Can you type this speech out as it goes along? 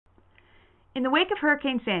In the wake of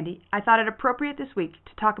Hurricane Sandy, I thought it appropriate this week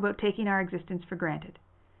to talk about taking our existence for granted.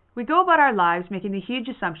 We go about our lives making the huge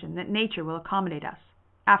assumption that nature will accommodate us.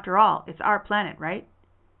 After all, it's our planet, right?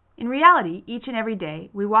 In reality, each and every day,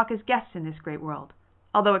 we walk as guests in this great world,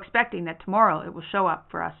 although expecting that tomorrow it will show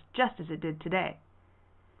up for us just as it did today.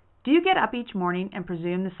 Do you get up each morning and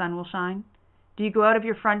presume the sun will shine? Do you go out of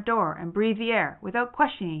your front door and breathe the air without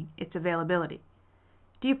questioning its availability?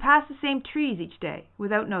 Do you pass the same trees each day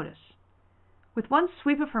without notice? With one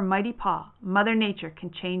sweep of her mighty paw, Mother Nature can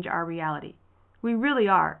change our reality. We really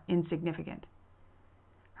are insignificant.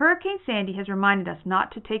 Hurricane Sandy has reminded us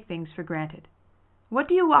not to take things for granted. What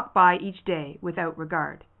do you walk by each day without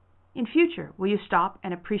regard? In future, will you stop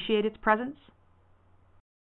and appreciate its presence?